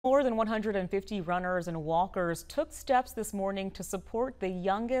More than 150 runners and walkers took steps this morning to support the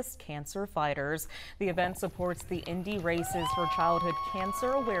youngest cancer fighters. The event supports the Indy Races for Childhood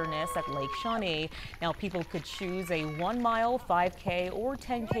Cancer Awareness at Lake Shawnee. Now, people could choose a 1-mile, 5K, or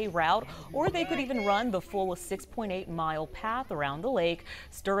 10K route, or they could even run the full 6.8-mile path around the lake.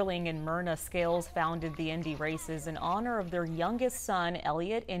 Sterling and Myrna Scales founded the Indy Races in honor of their youngest son,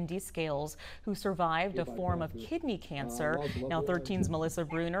 Elliot Indy Scales, who survived a form of kidney cancer. Now, 13's Melissa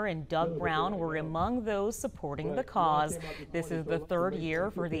Bruner and Doug Brown were among those supporting the cause. This is the third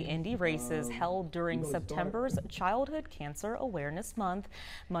year for the Indy Races, held during September's Childhood Cancer Awareness Month.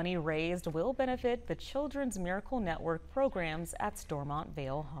 Money raised will benefit the Children's Miracle Network programs at Stormont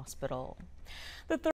Vale Hospital. The